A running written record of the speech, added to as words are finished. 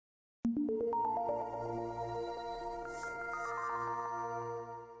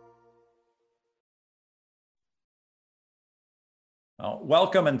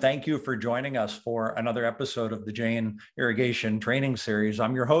Welcome and thank you for joining us for another episode of the Jane Irrigation Training Series.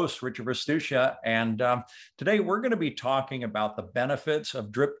 I'm your host, Richard Vestuccia, and today we're going to be talking about the benefits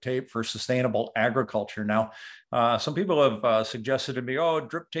of drip tape for sustainable agriculture. Now, some people have suggested to me, oh,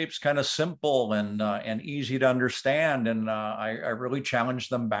 drip tape's kind of simple and easy to understand, and I really challenged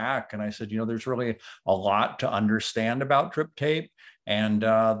them back, and I said, there's really a lot to understand about drip tape, and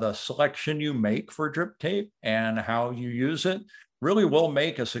the selection you make for drip tape and how you use it really will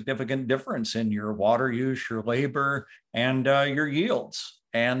make a significant difference in your water use, your labor, and your yields.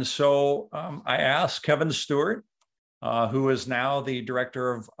 And so I asked Kevin Stewart, who is now the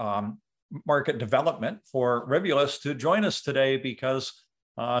Director of Market Development for Rivulus, to join us today because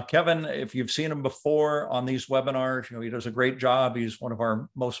Kevin, if you've seen him before on these webinars, he does a great job. He's one of our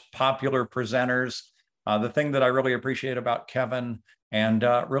most popular presenters. The thing that I really appreciate about Kevin and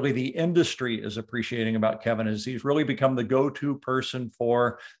really the industry is appreciating about Kevin is he's really become the go-to person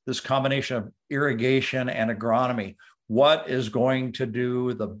for this combination of irrigation and agronomy. What is going to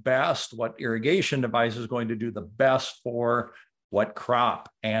do the best? What irrigation device is going to do the best for what crop?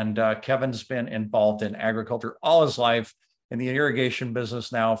 And Kevin's been involved in agriculture all his life, in the irrigation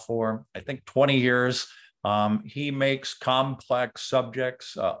business now for, I think, 20 years. He makes complex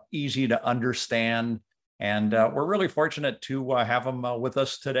subjects easy to understand. And we're really fortunate to have him with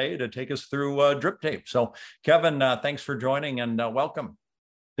us today to take us through drip tape. So Kevin, thanks for joining and welcome.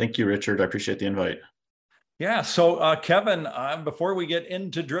 Thank you, Richard. I appreciate the invite. Yeah. So Kevin, before we get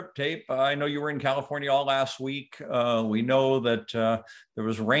into drip tape, I know you were in California all last week. We know that there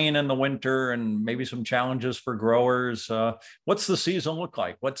was rain in the winter and maybe some challenges for growers. What's the season look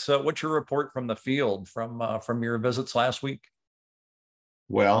like? What's your report from the field from your visits last week?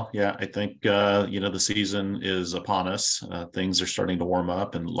 Well, yeah, I think, the season is upon us. Things are starting to warm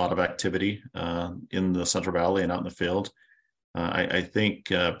up and a lot of activity in the Central Valley and out in the field. I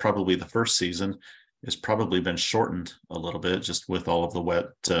think probably the first season has probably been shortened a little bit just with all of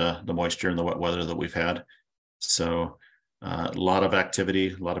the moisture and the wet weather that we've had. So a lot of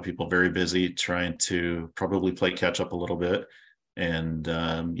activity, a lot of people very busy trying to probably play catch up a little bit. And,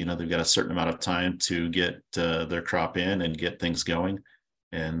 they've got a certain amount of time to get their crop in and get things going.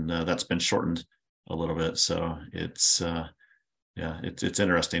 And that's been shortened a little bit. So it's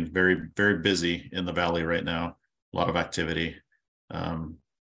interesting. Very, very busy in the valley right now. A lot of activity, but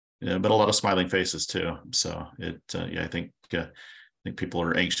a lot of smiling faces too. So I think people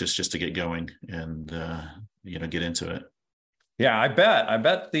are anxious just to get going and get into it. Yeah, I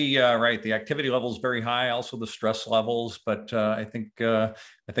bet the activity level is very high. Also the stress levels, but I think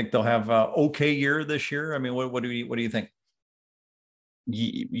they'll have an okay year this year. I mean, what do you think?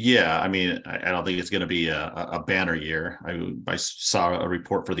 Yeah, I mean, I don't think it's going to be a banner year. I saw a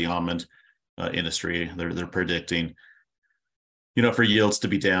report for the almond industry. They're predicting, for yields to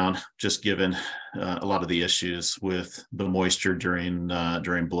be down, just given a lot of the issues with the moisture during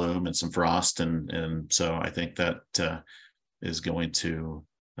bloom and some frost, and so I think that is going to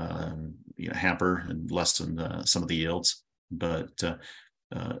hamper and lessen some of the yields, but.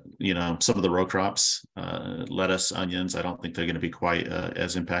 Some of the row crops, lettuce, onions, I don't think they're going to be quite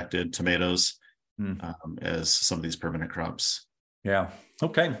as impacted. Tomatoes, as some of these permanent crops. Yeah.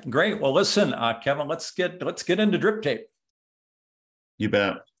 Okay. Great. Well, listen, Kevin, let's get into drip tape. You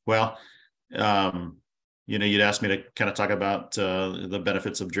bet. Well, you'd asked me to kind of talk about the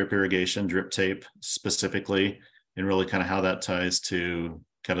benefits of drip irrigation, drip tape specifically, and really kind of how that ties to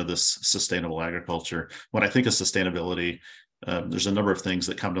kind of this sustainable agriculture. When I think of sustainability, there's a number of things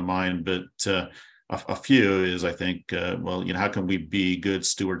that come to mind, but a few is, I think, how can we be good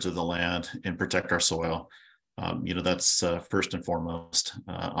stewards of the land and protect our soil? That's first and foremost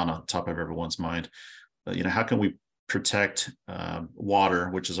on the top of everyone's mind. How can we protect water,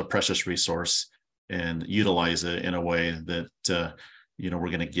 which is a precious resource, and utilize it in a way that we're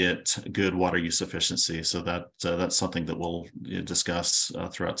going to get good water use efficiency. So that's something that we'll discuss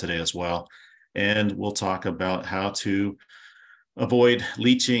throughout today as well, and we'll talk about how to avoid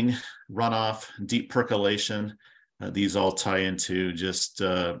leaching, runoff, deep percolation. These all tie into just,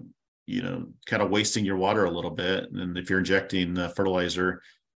 kind of wasting your water a little bit. And if you're injecting fertilizer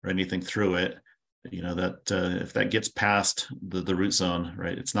or anything through it, that if that gets past the root zone,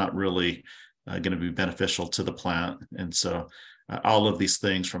 right, it's not really going to be beneficial to the plant. And so all of these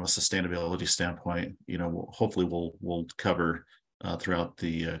things from a sustainability standpoint, hopefully we'll cover throughout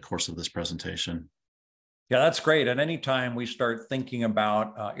the course of this presentation. Yeah, that's great. And anytime we start thinking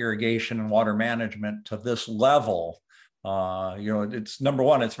about irrigation and water management to this level, it's number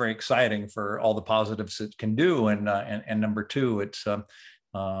one, it's very exciting for all the positives it can do, and number two, it's the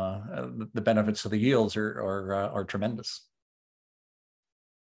benefits of the yields are tremendous.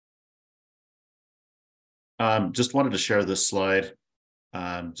 Just wanted to share this slide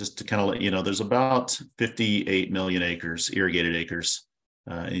just to kind of let you know, there's about 58 million acres, irrigated acres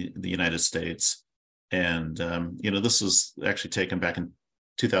in the United States. And, this was actually taken back in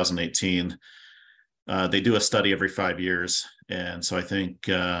 2018. They do a study every 5 years. And so I think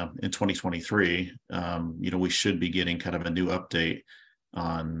in 2023, we should be getting kind of a new update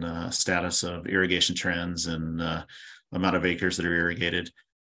on status of irrigation trends and amount of acres that are irrigated.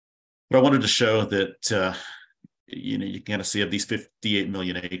 But I wanted to show that, you can kind of see of these 58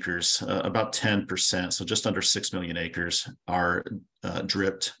 million acres, about 10%, so just under 6 million acres are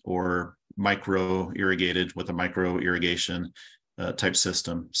dripped or micro irrigated with a micro irrigation type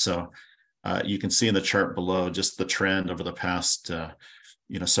system. So you can see in the chart below just the trend over the past,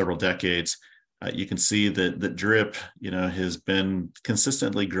 several decades. You can see that the drip, has been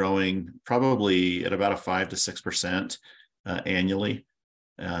consistently growing probably at about a 5 to 6% annually.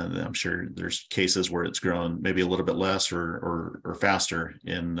 I'm sure there's cases where it's grown maybe a little bit less or faster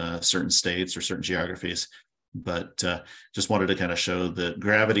in certain states or certain geographies. But just wanted to kind of show that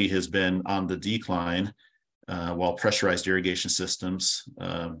gravity has been on the decline while pressurized irrigation systems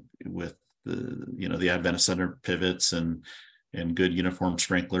with the advent of center pivots and good uniform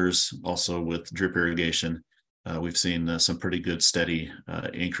sprinklers, also with drip irrigation, we've seen some pretty good steady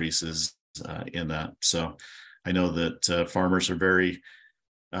increases in that. So I know that farmers are very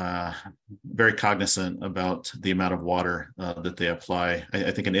cognizant about the amount of water that they apply.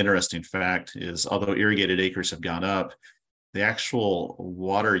 I think an interesting fact is, although irrigated acres have gone up, the actual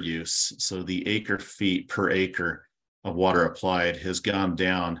water use, so the acre feet per acre of water applied, has gone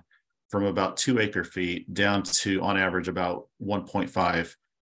down from about 2 acre feet down to, on average, about 1.5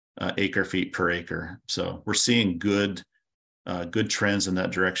 acre feet per acre. So we're seeing good trends in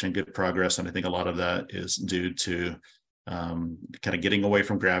that direction, good progress. And I think a lot of that is due to kind of getting away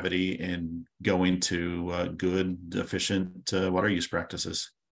from gravity and going to good, efficient water use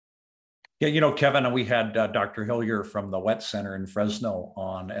practices. Yeah, Kevin, we had Dr. Hillier from the Wet Center in Fresno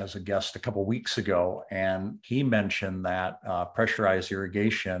on as a guest a couple of weeks ago, and he mentioned that pressurized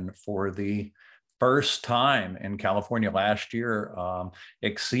irrigation for the first time in California last year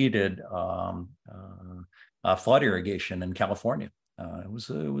exceeded flood irrigation in California. It was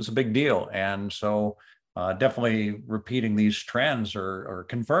a big deal, and so definitely repeating these trends or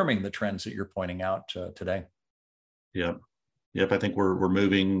confirming the trends that you're pointing out today. Yep. I think we're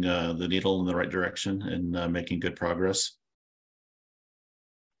moving the needle in the right direction and making good progress.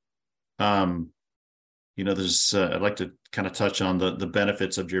 There's I'd like to kind of touch on the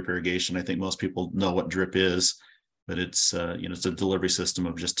benefits of drip irrigation. I think most people know what drip is, but it's it's a delivery system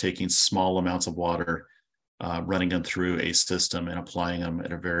of just taking small amounts of water, running them through a system and applying them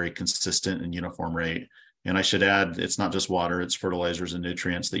at a very consistent and uniform rate. And I should add, it's not just water, it's fertilizers and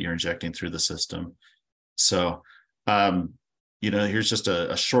nutrients that you're injecting through the system. So, here's just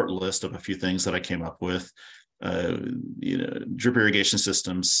a short list of a few things that I came up with. Drip irrigation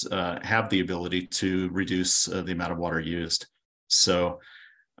systems have the ability to reduce the amount of water used. So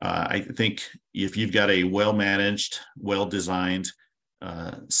I think if you've got a well-managed, well-designed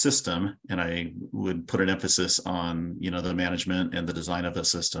system, and I would put an emphasis on, the management and the design of the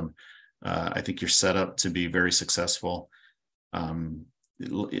system, I think you're set up to be very successful.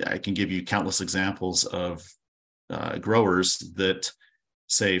 I can give you countless examples of growers that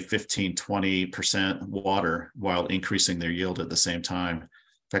save 15-20% water while increasing their yield at the same time. In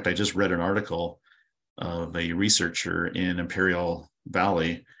fact, I just read an article of a researcher in Imperial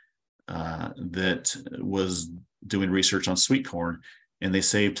Valley that was doing research on sweet corn, and they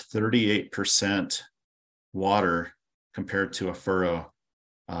saved 38% water compared to a furrow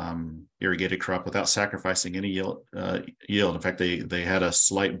irrigated crop without sacrificing any yield. In fact, they had a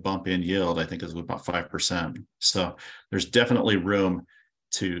slight bump in yield. I think it was about 5%. So there's definitely room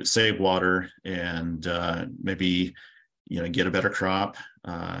to save water and maybe get a better crop,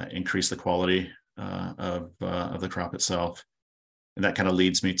 increase the quality of the crop itself, and that kind of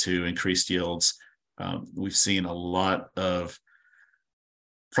leads me to increased yields. We've seen a lot of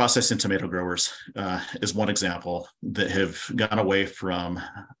processing tomato growers is one example that have gone away from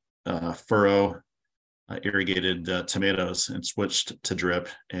furrow irrigated tomatoes and switched to drip,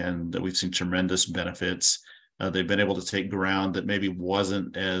 and we've seen tremendous benefits. They've been able to take ground that maybe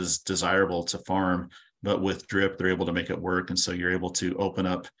wasn't as desirable to farm, but with drip, they're able to make it work. And so you're able to open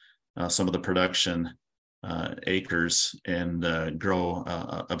up some of the production acres and grow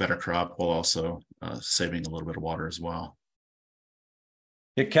a better crop while also saving a little bit of water as well.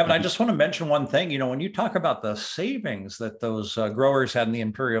 Yeah, Kevin, I just want to mention one thing. When you talk about the savings that those growers had in the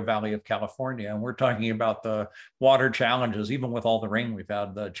Imperial Valley of California, and we're talking about the water challenges, even with all the rain we've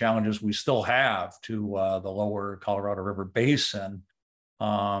had, the challenges we still have to the lower Colorado River Basin.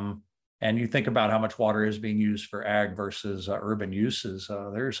 And you think about how much water is being used for ag versus urban uses.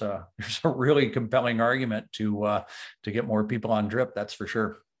 There's a really compelling argument to get more people on drip. That's for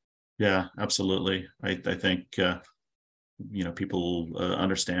sure. Yeah, absolutely. I think people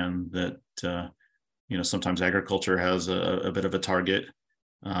understand that sometimes agriculture has a bit of a target,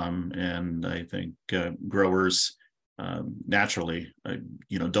 and I think growers naturally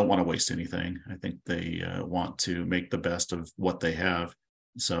don't want to waste anything. I think they want to make the best of what they have.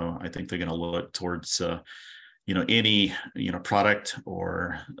 So I think they're going to look towards any product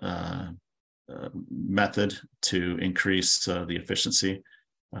or method to increase the efficiency.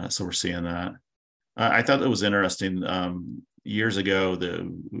 So we're seeing that. I thought it was interesting. Years ago,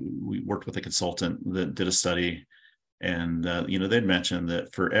 we worked with a consultant that did a study, and they'd mentioned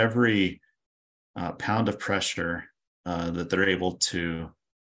that for every pound of pressure that they're able to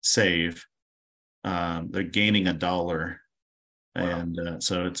save, they're gaining $1. Wow. And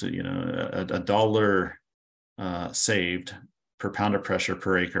so it's a dollar saved per pound of pressure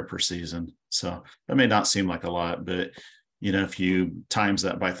per acre per season. So that may not seem like a lot, but if you times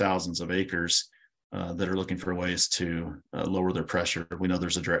that by thousands of acres that are looking for ways to lower their pressure, we know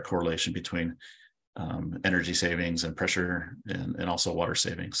there's a direct correlation between energy savings and pressure and also water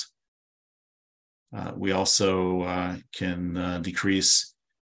savings. We also can decrease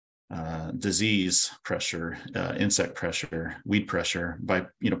disease pressure, insect pressure, weed pressure by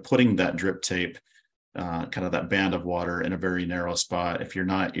putting that drip tape, kind of that band of water in a very narrow spot. If you're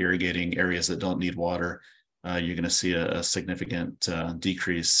not irrigating areas that don't need water, you're going to see a significant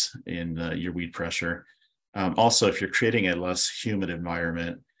decrease in your weed pressure. Also, if you're creating a less humid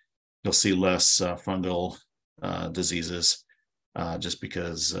environment, you'll see less fungal diseases, just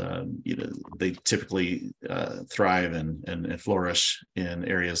because they typically thrive and flourish in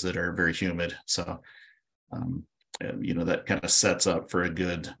areas that are very humid. So that kind of sets up for a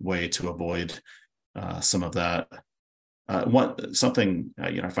good way to avoid some of that. Something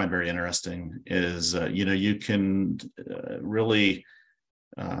I find very interesting is you can really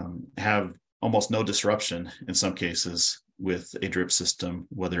have almost no disruption in some cases with a drip system,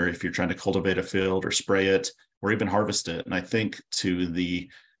 whether if you're trying to cultivate a field or spray it or even harvest it. And I think to the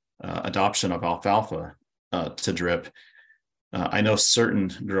adoption of alfalfa to drip, I know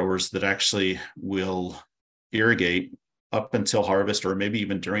certain growers that actually will irrigate up until harvest or maybe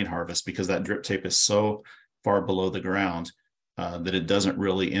even during harvest, because that drip tape is so far below the ground that it doesn't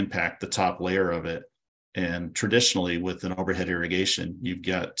really impact the top layer of it. And traditionally with an overhead irrigation, you've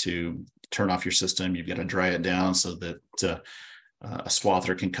got to turn off your system, you've got to dry it down so that a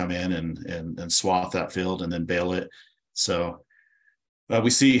swather can come in and swath that field and then bale it. So we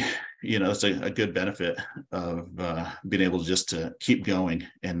see, it's a good benefit of being able just to keep going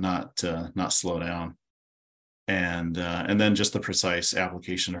and not slow down. And then just the precise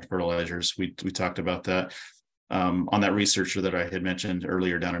application of fertilizers. We talked about that on that researcher that I had mentioned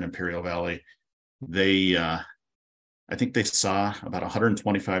earlier down in Imperial Valley. I think they saw about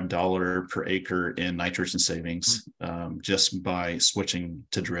 $125 per acre in nitrogen savings just by switching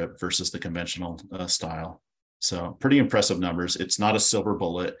to drip versus the conventional style. So pretty impressive numbers. It's not a silver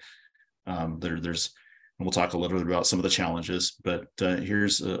bullet. There's, and we'll talk a little bit about some of the challenges, but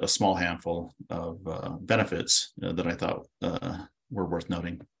here's a small handful of benefits that I thought were worth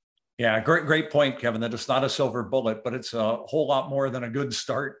noting. Yeah, great point, Kevin, that it's not a silver bullet, but it's a whole lot more than a good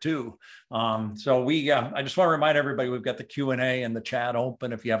start too. So I just want to remind everybody, we've got the Q&A and the chat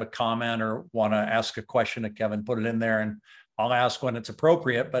open. If you have a comment or want to ask a question to Kevin, put it in there and I'll ask when it's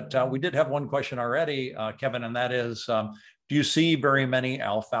appropriate. But we did have one question already, Kevin, and that is, do you see very many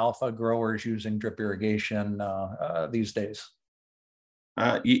alfalfa growers using drip irrigation these days?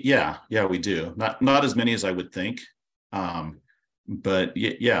 Yeah, we do. Not as many as I would think. But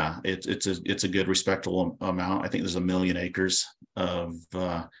yeah, it's a good respectable amount. I think there's 1 million acres of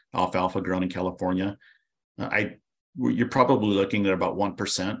alfalfa grown in California. You're probably looking at about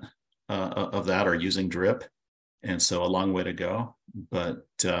 1% of that are using drip, and so a long way to go. But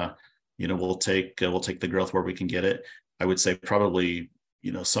we'll take the growth where we can get it. I would say probably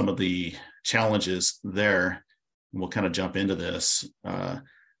some of the challenges there. We'll kind of jump into this.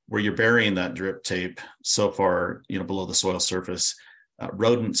 Where you're burying that drip tape so far, below the soil surface,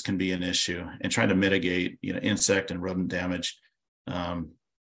 rodents can be an issue, and trying to mitigate, insect and rodent damage.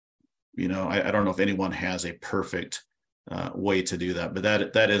 I don't know if anyone has a perfect way to do that,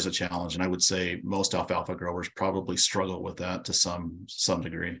 but that is a challenge. And I would say most alfalfa growers probably struggle with that to some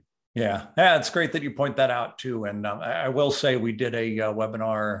degree. Yeah, it's great that you point that out too. And I will say we did a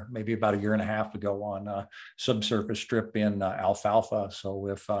webinar maybe about a year and a half ago on subsurface drip in alfalfa. So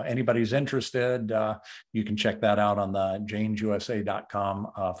if anybody's interested, you can check that out on the janesusa.com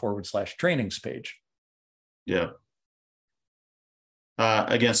 /trainings page. Yeah.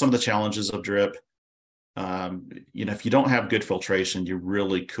 Again, some of the challenges of drip, if you don't have good filtration, you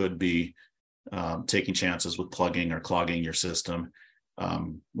really could be taking chances with plugging or clogging your system.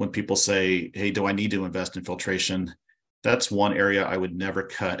 When people say, hey, do I need to invest in filtration? That's one area I would never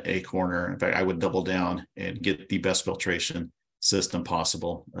cut a corner. In fact, I would double down and get the best filtration system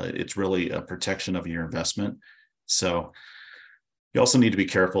possible. It's really a protection of your investment. So you also need to be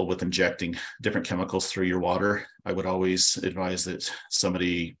careful with injecting different chemicals through your water. I would always advise that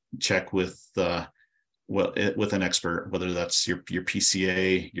somebody check with an expert, whether that's your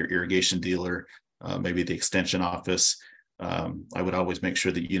PCA, your irrigation dealer, maybe the extension office. I would always make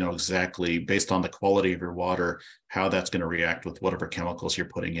sure that you know exactly, based on the quality of your water, how that's going to react with whatever chemicals you're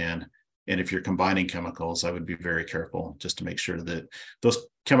putting in. And if you're combining chemicals, I would be very careful just to make sure that those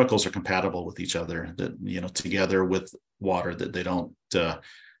chemicals are compatible with each other, that, together with water, that they don't,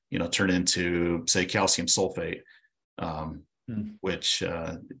 turn into, say, calcium sulfate, which,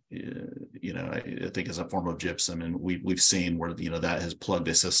 I think is a form of gypsum. And we've seen where, that has plugged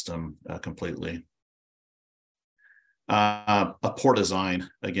a system completely. A poor design,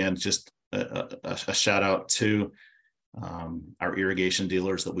 again, just a shout out to our irrigation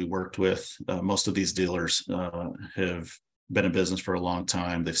dealers that we worked with. Most of these dealers have been in business for a long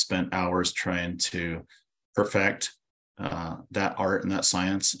time. They've spent hours trying to perfect that art and that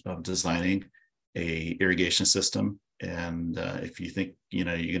science of designing a irrigation system. And if you think, you're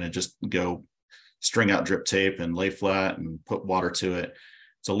going to just go string out drip tape and lay flat and put water to it,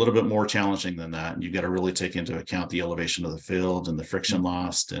 it's a little bit more challenging than that. And you've got to really take into account the elevation of the field and the friction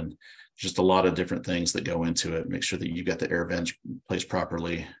lost, and just a lot of different things that go into it. Make sure that you've got the air vents placed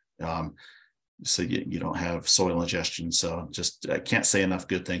properly, so you don't have soil ingestion. So I can't say enough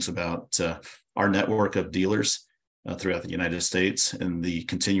good things about our network of dealers throughout the United States and the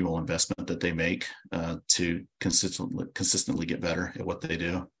continual investment that they make to consistently get better at what they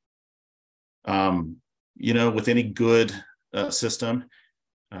do. With any good system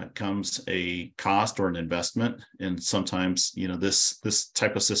comes a cost or an investment, and sometimes this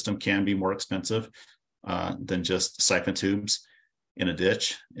type of system can be more expensive than just siphon tubes in a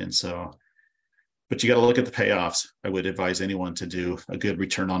ditch. And so, but you got to look at the payoffs. I would advise anyone to do a good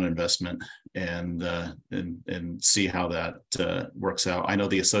return on investment and see how that works out. I know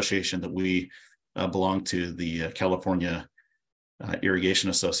the association that we belong to, the California Irrigation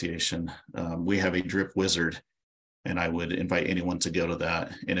Association, we have a drip wizard. And I would invite anyone to go to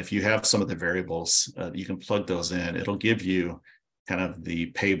that. And if you have some of the variables, you can plug those in. It'll give you kind of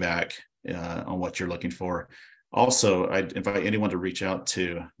the payback on what you're looking for. Also, I'd invite anyone to reach out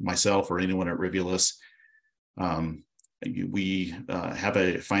to myself or anyone at Rivulus. We have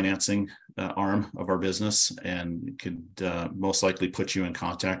a financing arm of our business, and could most likely put you in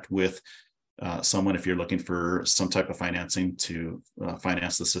contact with someone if you're looking for some type of financing to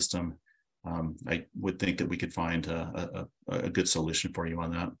finance the system. I would think that we could find a good solution for you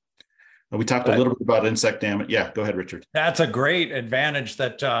on that. We talked a little bit about insect damage. Yeah, go ahead, Richard. That's a great advantage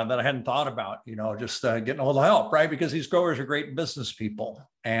that I hadn't thought about, just getting a little help, right? Because these growers are great business people,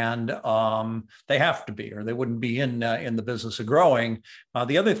 and they have to be, or they wouldn't be in the business of growing.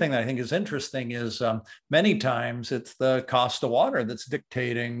 The other thing that I think is interesting is many times it's the cost of water that's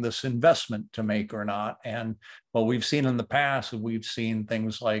dictating this investment to make or not. And what we've seen in the past, we've seen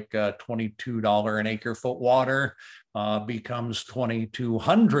things like $22 an acre foot water becomes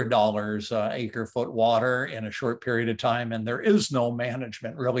 $2,200 acre foot water in a short period of time. And there is no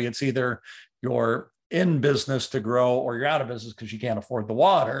management, really. It's either you're in business to grow or you're out of business because you can't afford the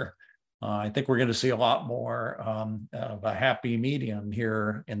water. I think we're going to see a lot more of a happy medium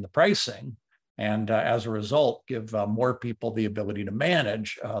here in the pricing. And as a result, give more people the ability to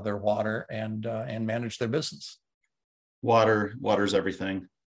manage their water and manage their business. Water's everything,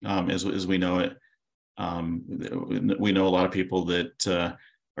 as we know it. We know a lot of people that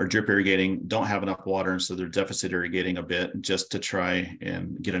are drip irrigating, don't have enough water, and so they're deficit irrigating a bit just to try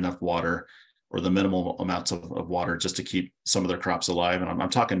and get enough water, or the minimal amounts of water, just to keep some of their crops alive. And I'm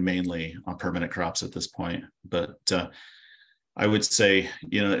talking mainly on permanent crops at this point. But I would say,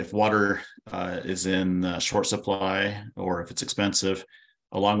 if water is in short supply, or if it's expensive,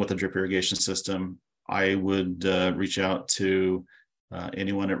 along with the drip irrigation system, I would reach out to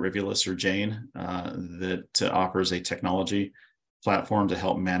anyone at Rivulus or Jane that offers a technology platform to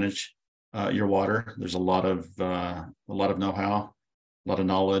help manage your water. There's a lot of know-how, a lot of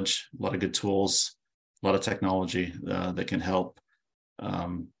knowledge, a lot of good tools, a lot of technology that can help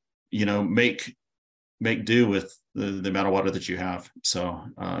make do with the amount of water that you have. So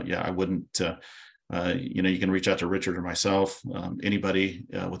I wouldn't you can reach out to Richard or myself. Anybody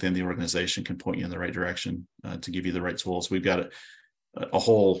within the organization can point you in the right direction to give you the right tools. We've got a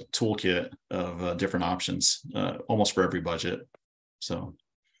whole toolkit of different options, almost for every budget. So,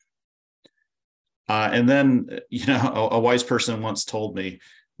 and then, a wise person once told me,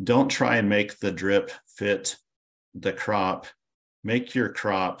 don't try and make the drip fit the crop, make your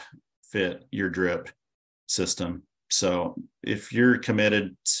crop fit your drip system. So if you're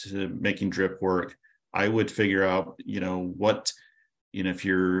committed to making drip work, I would figure out, if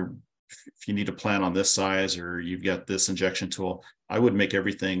you need to plan on this size or you've got this injection tool, I would make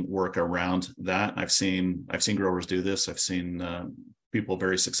everything work around that. I've seen growers do this. I've seen people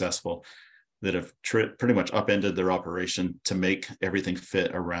very successful that have pretty much upended their operation to make everything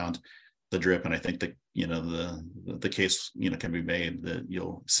fit around the drip. And I think that, the case, can be made that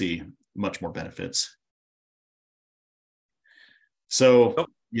you'll see much more benefits. So,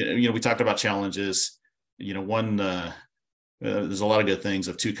 we talked about challenges. There's a lot of good things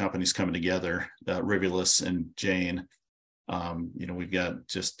of two companies coming together, Rivulus and Jane. We've got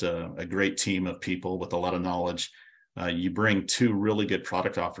just a great team of people with a lot of knowledge. You bring two really good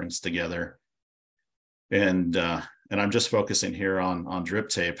product offerings together, and I'm just focusing here on drip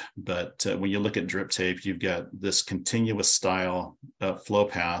tape. But when you look at drip tape, you've got this continuous style flow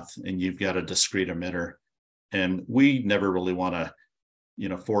path, and you've got a discrete emitter. And we never really want to,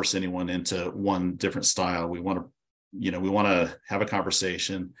 force anyone into one different style. We want to have a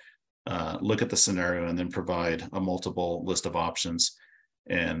conversation, look at the scenario, and then provide a multiple list of options.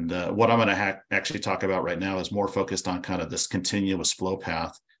 And what I'm going to actually talk about right now is more focused on kind of this continuous flow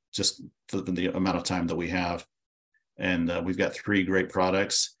path, just the amount of time that we have. And we've got three great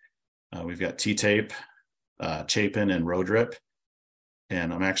products. We've got T-Tape, Chapin, and Row Drip.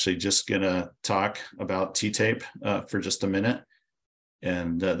 And I'm actually just going to talk about T-Tape for just a minute.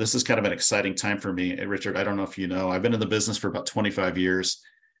 And this is kind of an exciting time for me. Richard, I don't know if you know, I've been in the business for about 25 years.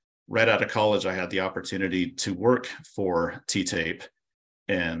 Right out of college, I had the opportunity to work for T-Tape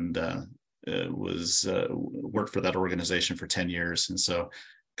and worked for that organization for 10 years. And so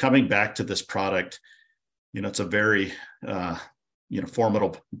coming back to this product, it's a very,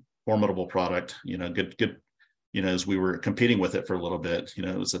 formidable product, good, as we were competing with it for a little bit,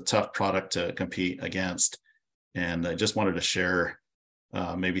 it was a tough product to compete against. And I just wanted to share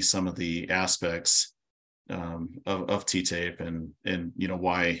maybe some of the aspects of T-Tape and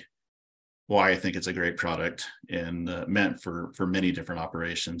why I think it's a great product and meant for many different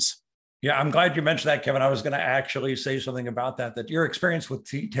operations. Yeah, I'm glad you mentioned that, Kevin. I was going to actually say something about that your experience with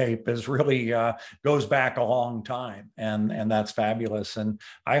T-Tape is really goes back a long time, and that's fabulous. And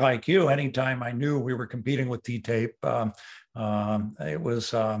I, like you, anytime I knew we were competing with T-Tape, it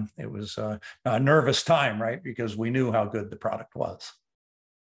was a nervous time, right? Because we knew how good the product was.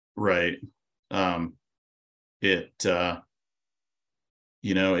 Right. It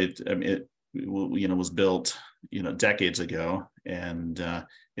was built, decades ago, and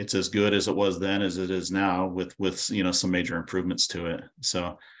it's as good as it was then as it is now with some major improvements to it.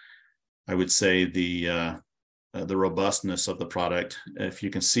 So I would say the robustness of the product, if you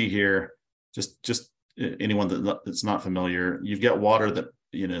can see here, just anyone that's not familiar, you've got water that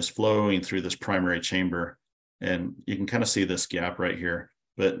is flowing through this primary chamber, and you can kind of see this gap right here.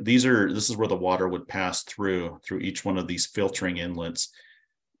 But this is where the water would pass through each one of these filtering inlets.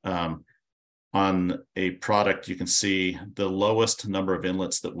 On a product, you can see the lowest number of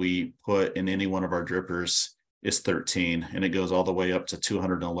inlets that we put in any one of our drippers is 13, and it goes all the way up to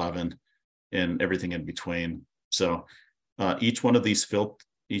 211 and everything in between. So each one of these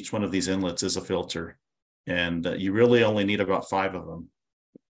inlets is a filter, and you really only need about 5 of them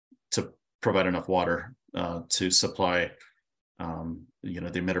to provide enough water to supply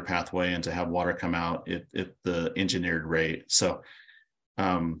the emitter pathway and to have water come out at the engineered rate. So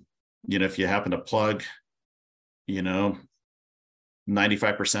if you happen to plug 95%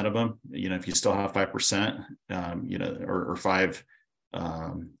 of them, if you still have 5% or 5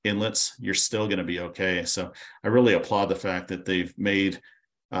 inlets, you're still going to be okay. So I really applaud the fact that they've made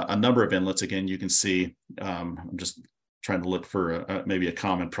a number of inlets. Again, you can see I'm just trying to look for maybe a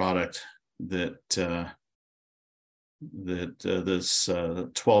common product that this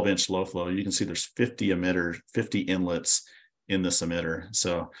 12-inch low flow. You can see there's 50 inlets in this emitter.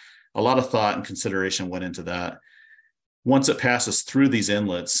 So a lot of thought and consideration went into that. Once it passes through these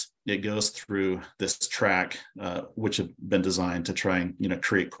inlets, it goes through this track, which have been designed to try and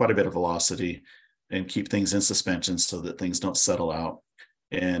create quite a bit of velocity and keep things in suspension so that things don't settle out.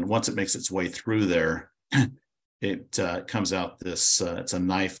 And once it makes its way through there, it comes out this, it's a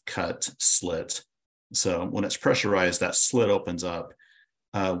knife cut slit. So when it's pressurized, that slit opens up.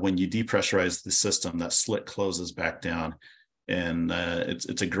 When you depressurize the system, that slit closes back down. And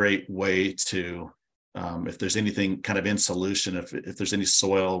it's a great way to, if there's anything kind of in solution, if there's any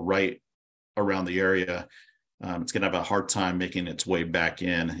soil right around the area, it's going to have a hard time making its way back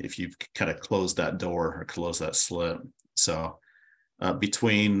in if you've kind of closed that door or closed that slit. So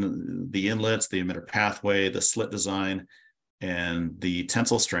between the inlets, the emitter pathway, the slit design, and the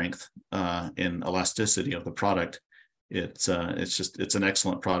tensile strength and elasticity of the product, it's an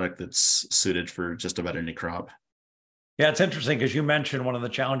excellent product that's suited for just about any crop. Yeah, it's interesting because you mentioned one of the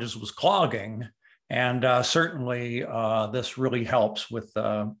challenges was clogging, and certainly this really helps with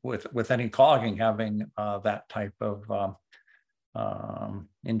any clogging, having that type of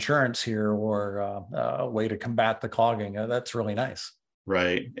insurance here or a way to combat the clogging. That's really nice.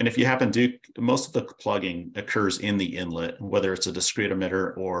 Right. And if you happen to, most of the plugging occurs in the inlet, whether it's a discrete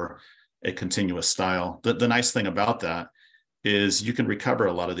emitter or a continuous style. The nice thing about that is you can recover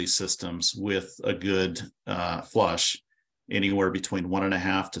a lot of these systems with a good flush, anywhere between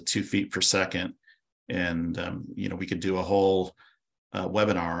 1.5 to 2 feet per second. And, we could do a whole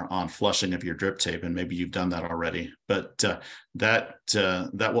webinar on flushing of your drip tape, and maybe you've done that already. But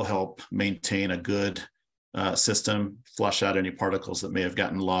that will help maintain a good system, flush out any particles that may have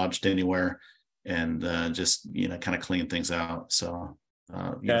gotten lodged anywhere, and just kind of clean things out. So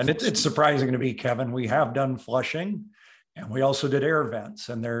yeah, and it's surprising to me, Kevin. We have done flushing, and we also did air vents,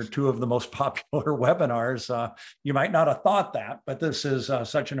 and they're two of the most popular webinars. You might not have thought that, but this is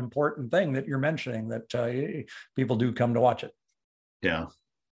such an important thing that you're mentioning that people do come to watch it. Yeah.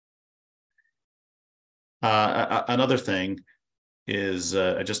 Another thing is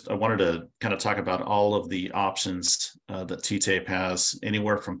I wanted to kind of talk about all of the options that T-tape has,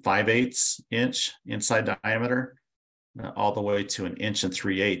 anywhere from 5/8 inch inside diameter all the way to 1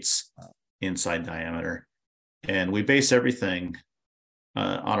 3/8 inside diameter. And we base everything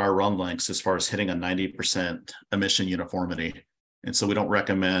on our run lengths as far as hitting a 90% emission uniformity. And so we don't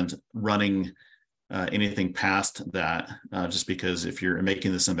recommend running anything past that, just because if you're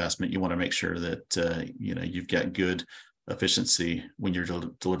making this investment, you want to make sure that you've got good efficiency when you're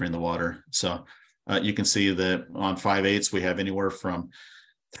delivering the water. So you can see that on 5/8 we have anywhere from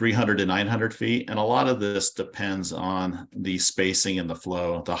 300 to 900 feet, and a lot of this depends on the spacing and the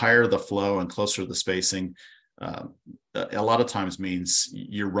flow. The higher the flow and closer the spacing, a lot of times means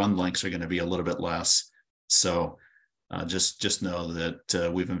your run lengths are going to be a little bit less. So just know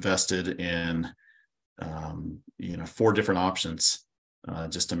that we've invested in 4 different options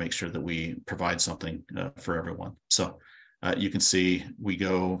just to make sure that we provide something for everyone. So you can see we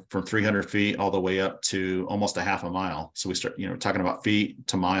go from 300 feet all the way up to almost a half a mile. So we start, talking about feet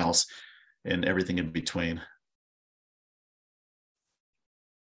to miles and everything in between.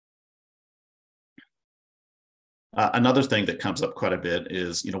 Another thing that comes up quite a bit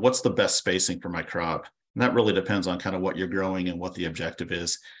is, what's the best spacing for my crop? And that really depends on kind of what you're growing and what the objective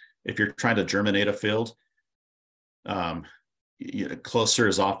is. If you're trying to germinate a field, closer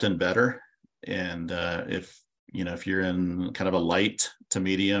is often better. And if you're in kind of a light to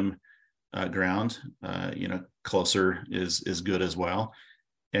medium ground, closer is good as well.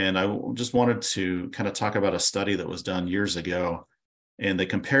 And I just wanted to kind of talk about a study that was done years ago, and they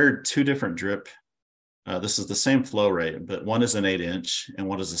compared 2 different drip. This is the same flow rate, but one is an 8-inch and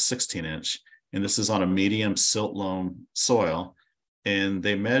one is a 16-inch. And this is on a medium silt loam soil. And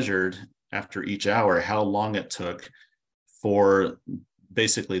they measured after each hour how long it took for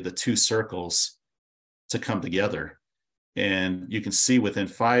basically the 2 circles to come together. And you can see within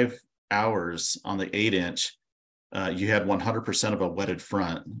 5 hours on the 8-inch, you had 100% of a wetted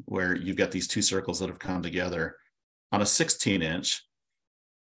front where you've got these 2 circles that have come together. On a 16-inch,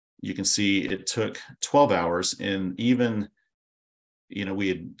 you can see it took 12 hours, and even, we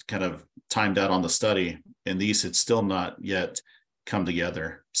had kind of timed out on the study, and these had still not yet come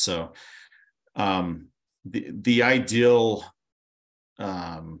together. So the ideal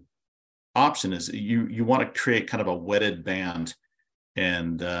option is you want to create kind of a wetted band.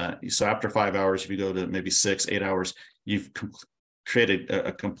 And so after 5 hours, if you go to maybe 6-8 hours, you've created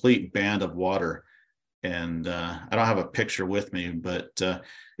a complete band of water. And I don't have a picture with me, but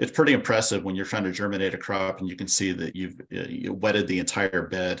it's pretty impressive when you're trying to germinate a crop and you can see that you've wetted the entire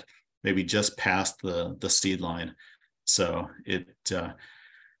bed, maybe just past the seed line. So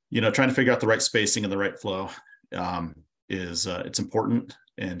trying to figure out the right spacing and the right flow. is it's important,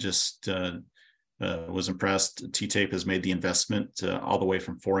 and just was impressed. T-tape has made the investment all the way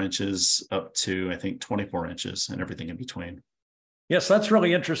from 4 inches up to, I think, 24 inches and everything in between. Yes, that's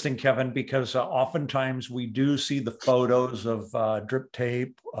really interesting, Kevin, because oftentimes we do see the photos of drip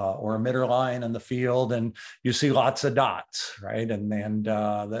tape or emitter line in the field, and you see lots of dots, right? And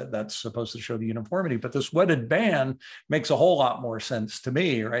that's supposed to show the uniformity. But this wetted band makes a whole lot more sense to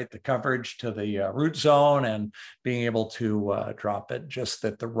me, right? The coverage to the root zone and being able to drop it just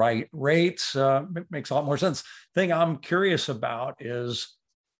at the right rates makes a lot more sense. Thing I'm curious about is,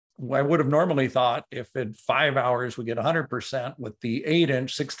 I would have normally thought if in 5 hours we get 100%, with the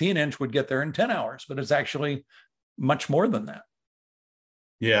 8-inch, 16-inch would get there in 10 hours, but it's actually much more than that.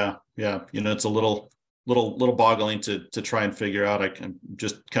 Yeah. It's a little boggling to try and figure out. I'm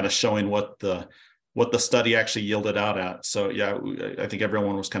just kind of showing what the study actually yielded out at. So yeah, I think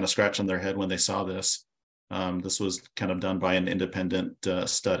everyone was kind of scratching their head when they saw this. This was kind of done by an independent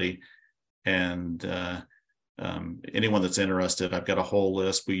study, and anyone that's interested, I've got a whole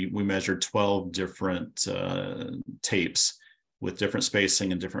list. We measured 12 different tapes with different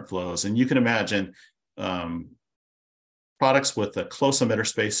spacing and different flows. And you can imagine products with a close emitter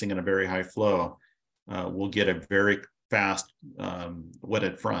spacing and a very high flow will get a very fast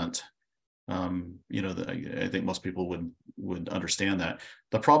wetted front. I think most people would understand that.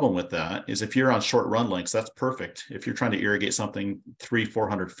 The problem with that is if you're on short run lengths, that's perfect. If you're trying to irrigate something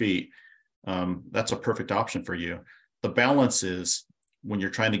 300-400 feet, that's a perfect option for you. The balance is when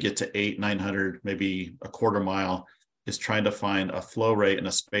you're trying to get to 800-900, maybe a quarter mile, is trying to find a flow rate and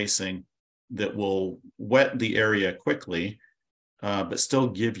a spacing that will wet the area quickly, but still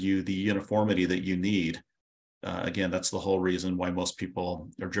give you the uniformity that you need. Again, that's the whole reason why most people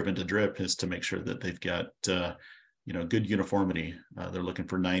are driven to drip, is to make sure that they've got good uniformity. They're looking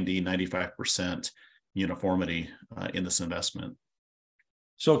for 90-95% uniformity in this investment.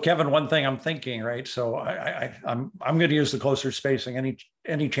 So Kevin, one thing I'm thinking, right? So I'm going to use the closer spacing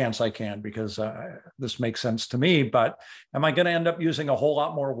any chance I can, because this makes sense to me. But am I going to end up using a whole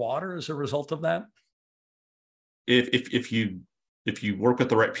lot more water as a result of that? If you work with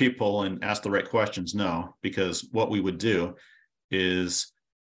the right people and ask the right questions, no, because what we would do is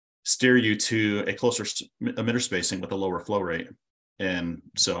steer you to a closer emitter spacing with a lower flow rate. And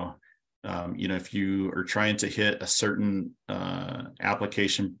so if you are trying to hit a certain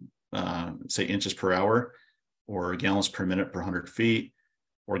application, say inches per hour, or gallons per minute per 100 feet,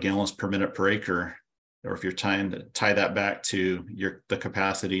 or gallons per minute per acre, or if you're trying to tie that back to the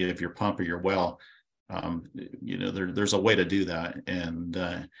capacity of your pump or your well, there's a way to do that and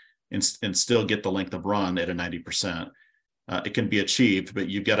still get the length of run at a 90%. It can be achieved, but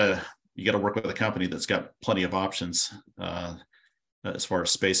you got to work with a company that's got plenty of options as far as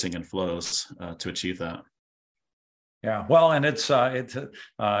spacing and flows to achieve that. Yeah, well, and it's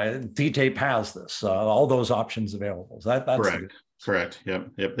T-tape has this, all those options available. So that's correct. Yep.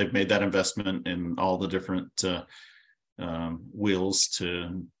 They've made that investment in all the different wheels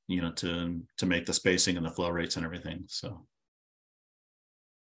to make the spacing and the flow rates and everything. So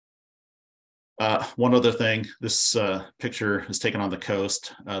one other thing, this picture is taken on the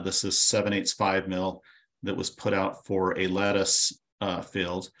coast. This is 7/8 5 mil that was put out for a lattice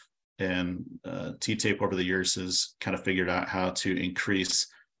field, and T-tape over the years has kind of figured out how to increase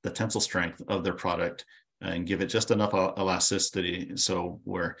the tensile strength of their product and give it just enough elasticity, so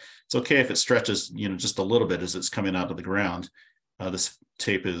where it's okay if it stretches just a little bit as it's coming out of the ground. This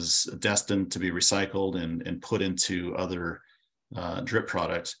tape is destined to be recycled and put into other drip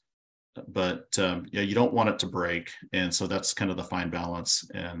products, but you don't want it to break, and so that's kind of the fine balance.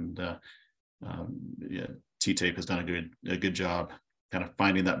 And T-tape has done a good job kind of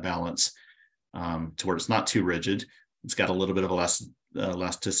finding that balance to where it's not too rigid. It's got a little bit of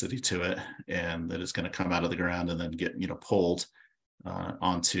elasticity to it, and that it's going to come out of the ground and then get pulled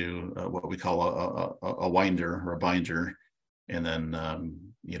onto what we call a winder or a binder, and then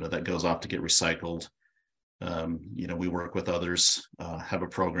that goes off to get recycled. We work with others, have a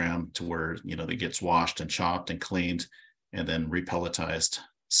program to where that gets washed and chopped and cleaned and then repelletized.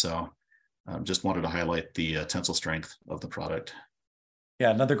 So just wanted to highlight the tensile strength of the product. Yeah,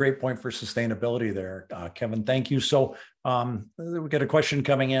 another great point for sustainability there, Kevin. Thank you. So we get a question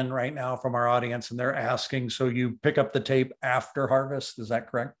coming in right now from our audience, and they're asking, so you pick up the tape after harvest, is that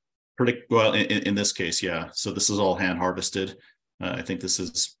correct? Pretty well, in this case, yeah. So this is all hand harvested. I think this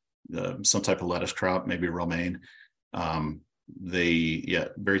is some type of lettuce crop, maybe romaine.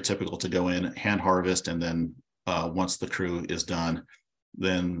 Very typical to go in, hand harvest, and then once the crew is done,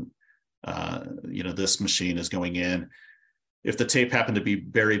 then this machine is going in. if the tape happened to be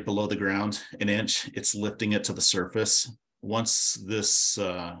buried below the ground an inch, it's lifting it to the surface. Once this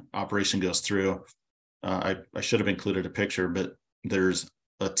operation goes through, I should have included a picture, but there's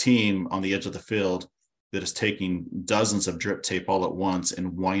a team on the edge of the field that is taking dozens of drip tape all at once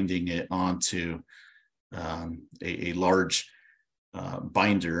and winding it onto a large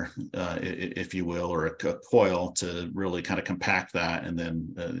binder, if you will, or a coil to really kind of compact that, and then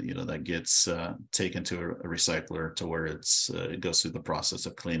that gets taken to a recycler to where it goes through the process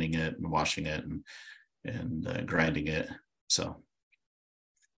of cleaning it and washing it and grinding it. So.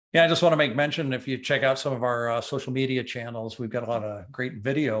 Yeah, I just want to make mention, if you check out some of our social media channels, we've got a lot of great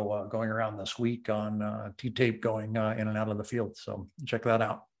video going around this week on T-tape going in and out of the field. So check that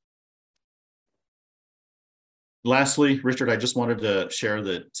out. Lastly, Richard, I just wanted to share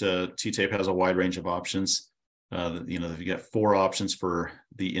that T-tape has a wide range of options. You get 4 options for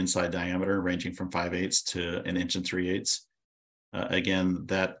the inside diameter, ranging from 5/8 to 1 3/8. Again,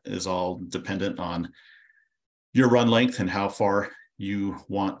 that is all dependent on your run length and how far you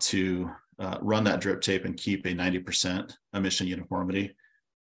want to run that drip tape and keep a 90% emission uniformity.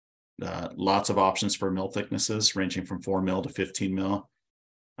 Lots of options for mill thicknesses, ranging from 4 mil to 15 mil.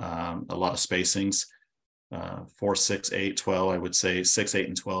 A lot of spacings. 4, 6, 8, 12. I would say 6, 8,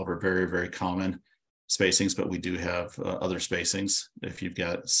 and 12 are very, very common spacings, but we do have other spacings if you've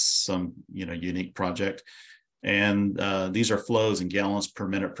got some unique project. And these are flows in gallons per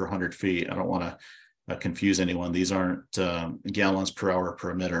minute per 100 feet. I don't want to confuse anyone. These aren't gallons per hour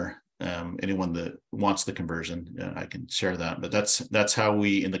per emitter. Anyone that wants the conversion, I can share that. But that's how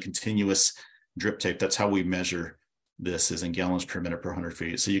we, in the continuous drip tape, that's how we measure this, is in gallons per minute per 100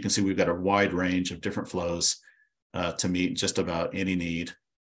 feet. So you can see we've got a wide range of different flows to meet just about any need.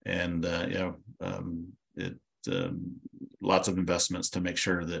 And lots of investments to make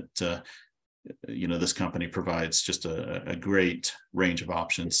sure that this company provides just a great range of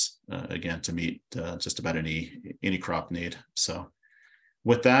options, again, to meet just about any crop need. So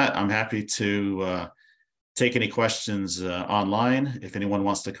with that, I'm happy to take any questions online. If anyone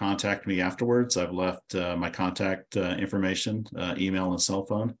wants to contact me afterwards, I've left my contact information, email and cell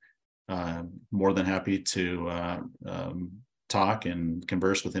phone. More than happy to talk and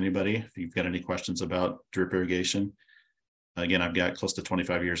converse with anybody if you've got any questions about drip irrigation. Again, I've got close to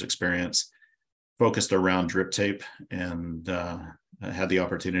 25 years experience focused around drip tape, and I had the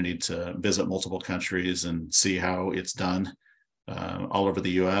opportunity to visit multiple countries and see how it's done all over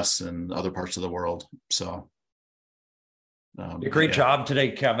the US and other parts of the world. So great job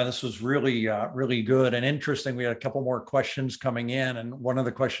today, Kevin. This was really, really good and interesting. We had a couple more questions coming in, and one of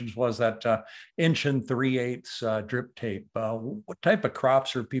the questions was that 1 3/8 drip tape. What type of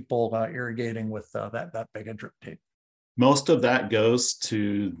crops are people irrigating with that big a drip tape? Most of that goes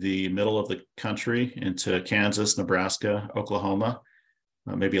to the middle of the country, into Kansas, Nebraska, Oklahoma,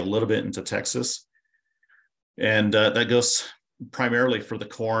 maybe a little bit into Texas. And that goes primarily for the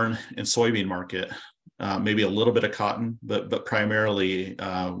corn and soybean market, maybe a little bit of cotton, but primarily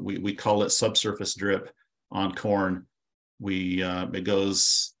we call it subsurface drip on corn. It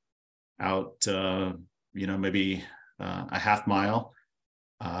goes out, maybe a half mile.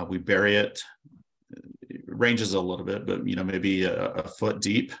 We bury it. It ranges a little bit, but maybe a foot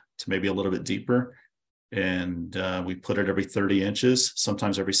deep to maybe a little bit deeper. And we put it every 30 inches,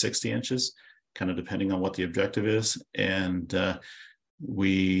 sometimes every 60 inches, kind of depending on what the objective is. And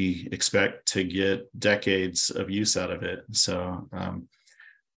we expect to get decades of use out of it. So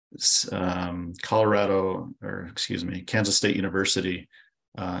Kansas State University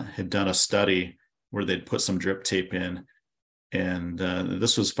had done a study where they'd put some drip tape in. And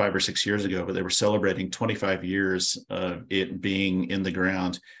this was 5 or 6 years ago, but they were celebrating 25 years of it being in the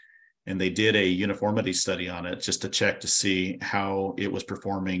ground. And they did a uniformity study on it just to check to see how it was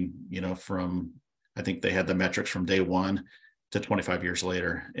performing, from, I think they had the metrics from day 1 to 25 years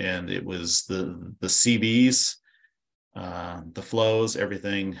later. And it was the CVs, the flows,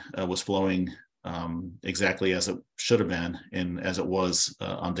 everything was flowing exactly as it should have been and as it was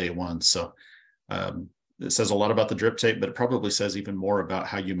on day 1. So it says a lot about the drip tape, but it probably says even more about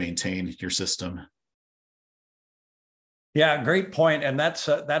how you maintain your system. Yeah, great point. And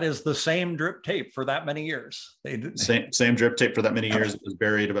that is the same drip tape for that many years. Same drip tape for that many years. It was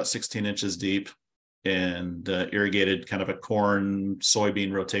buried about 16 inches deep and irrigated kind of a corn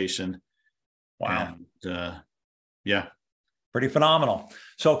soybean rotation. Wow. And, yeah. Pretty phenomenal.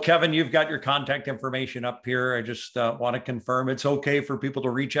 So Kevin, you've got your contact information up here. I just want to confirm it's okay for people to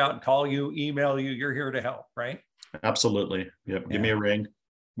reach out and call you, email you. You're here to help, right? Absolutely. Yep. Give me a ring.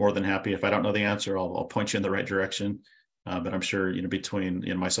 More than happy. If I don't know the answer, I'll point you in the right direction. But I'm sure, between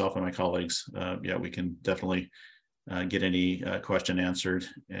myself and my colleagues, we can definitely get any question answered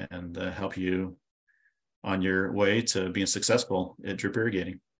and help you on your way to being successful at drip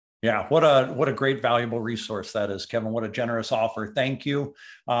irrigating. Yeah, what a great, valuable resource that is, Kevin. What a generous offer. Thank you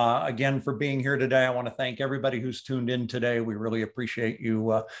again for being here today. I want to thank everybody who's tuned in today. We really appreciate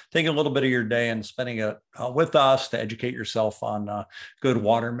you taking a little bit of your day and spending it with us to educate yourself on good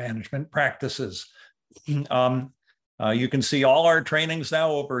water management practices. You can see all our trainings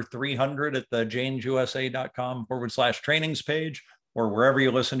now, over 300, at the janesusa.com/trainings page, or wherever you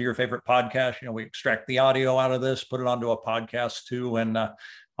listen to your favorite podcast. We extract the audio out of this, put it onto a podcast too. And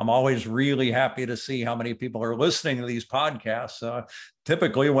I'm always really happy to see how many people are listening to these podcasts,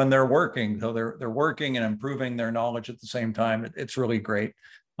 typically when they're working. So they're working and improving their knowledge at the same time. It's really great.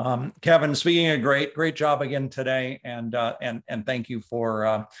 Kevin, speaking of great job again today. And thank you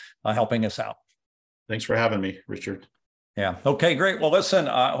for helping us out. Thanks for having me, Richard. Yeah. Okay, great. Well, listen,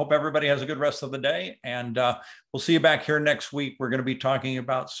 I hope everybody has a good rest of the day, and we'll see you back here next week. We're going to be talking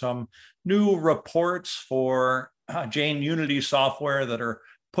about some new reports for Jane Unity software that are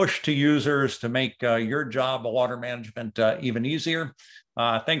pushed to users to make your job of water management even easier.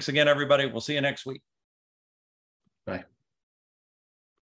 Thanks again, everybody. We'll see you next week. Bye.